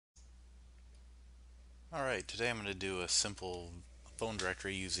Alright, today I'm going to do a simple phone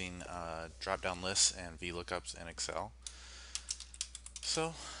directory using drop-down lists and vLookups in Excel.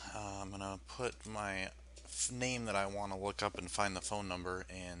 So I'm going to put my name that I want to look up and find the phone number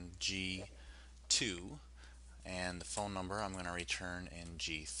in G2, and the phone number I'm going to return in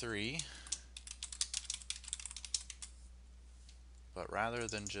G3. But rather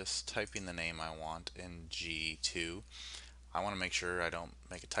than just typing the name I want in G2, I want to make sure I don't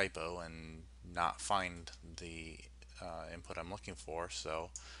make a typo and not find the input I'm looking for. So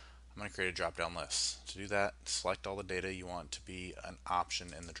I'm going to create a drop-down list. To do that, select all the data you want to be an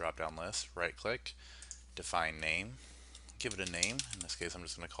option in the drop-down list. Right-click, define name, give it a name. In this case, I'm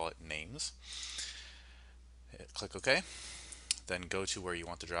just going to call it names. Click OK. Then go to where you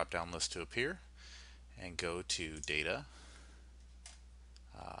want the drop-down list to appear, and go to Data.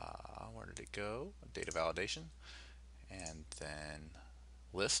 Where did it go? Data validation, and then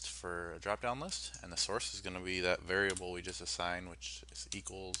list for a drop-down list. And the source is going to be that variable we just assigned, which is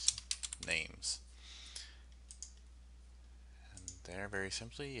equals names. There, very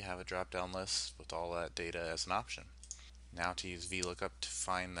simply, you have a drop-down list with all that data as an option. Now to use vLookup to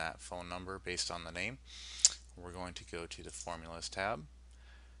find that phone number based on the name, we're going to go to the Formulas tab,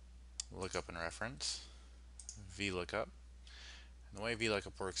 Lookup and Reference, vLookup. And the way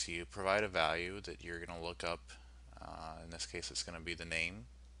vLookup works, you provide a value that you're going to look up. In this case, it's going to be the name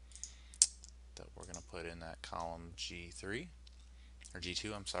that we're going to put in that column G3, or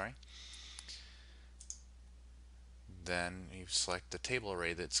G2, I'm sorry. Then you select the table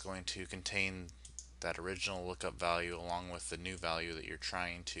array that's going to contain that original lookup value along with the new value that you're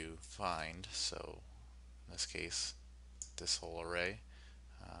trying to find. So in this case, this whole array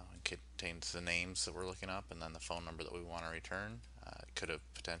contains the names that we're looking up and then the phone number that we want to return. It could have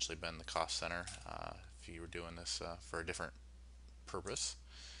potentially been the cost center if you were doing this for a different purpose.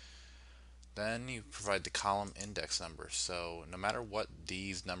 Then you provide the column index number. So no matter what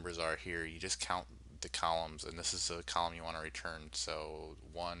these numbers are here, you just count the columns, and this is the column you want to return. So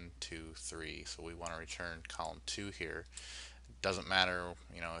 1, 2, 3. So we want to return column 2 here. It doesn't matter,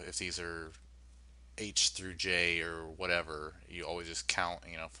 if these are H through J or whatever. You always just count,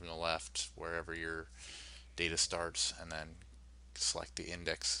 from the left wherever your data starts, and then select the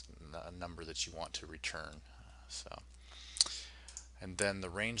index number that you want to return. And then the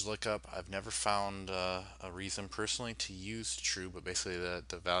range lookup, I've never found a reason personally to use true, but basically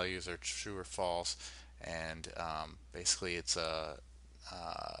the values are true or false, and basically it's a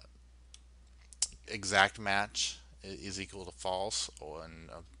exact match is equal to false, and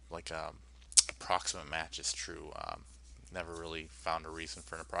like a approximate match is true. Never really found a reason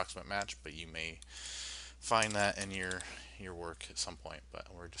for an approximate match, but you may find that in your work at some point. But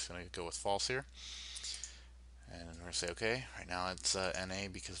we're just going to go with false here. And we're going to say OK. Right now it's NA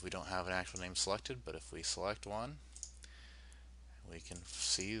because we don't have an actual name selected, but if we select one, we can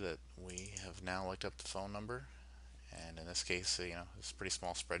see that we have now looked up the phone number. And in this case, it's a pretty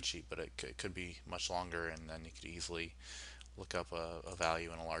small spreadsheet, but it could be much longer, and then you could easily look up a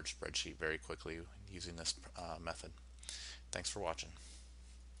value in a large spreadsheet very quickly using this method. Thanks for watching.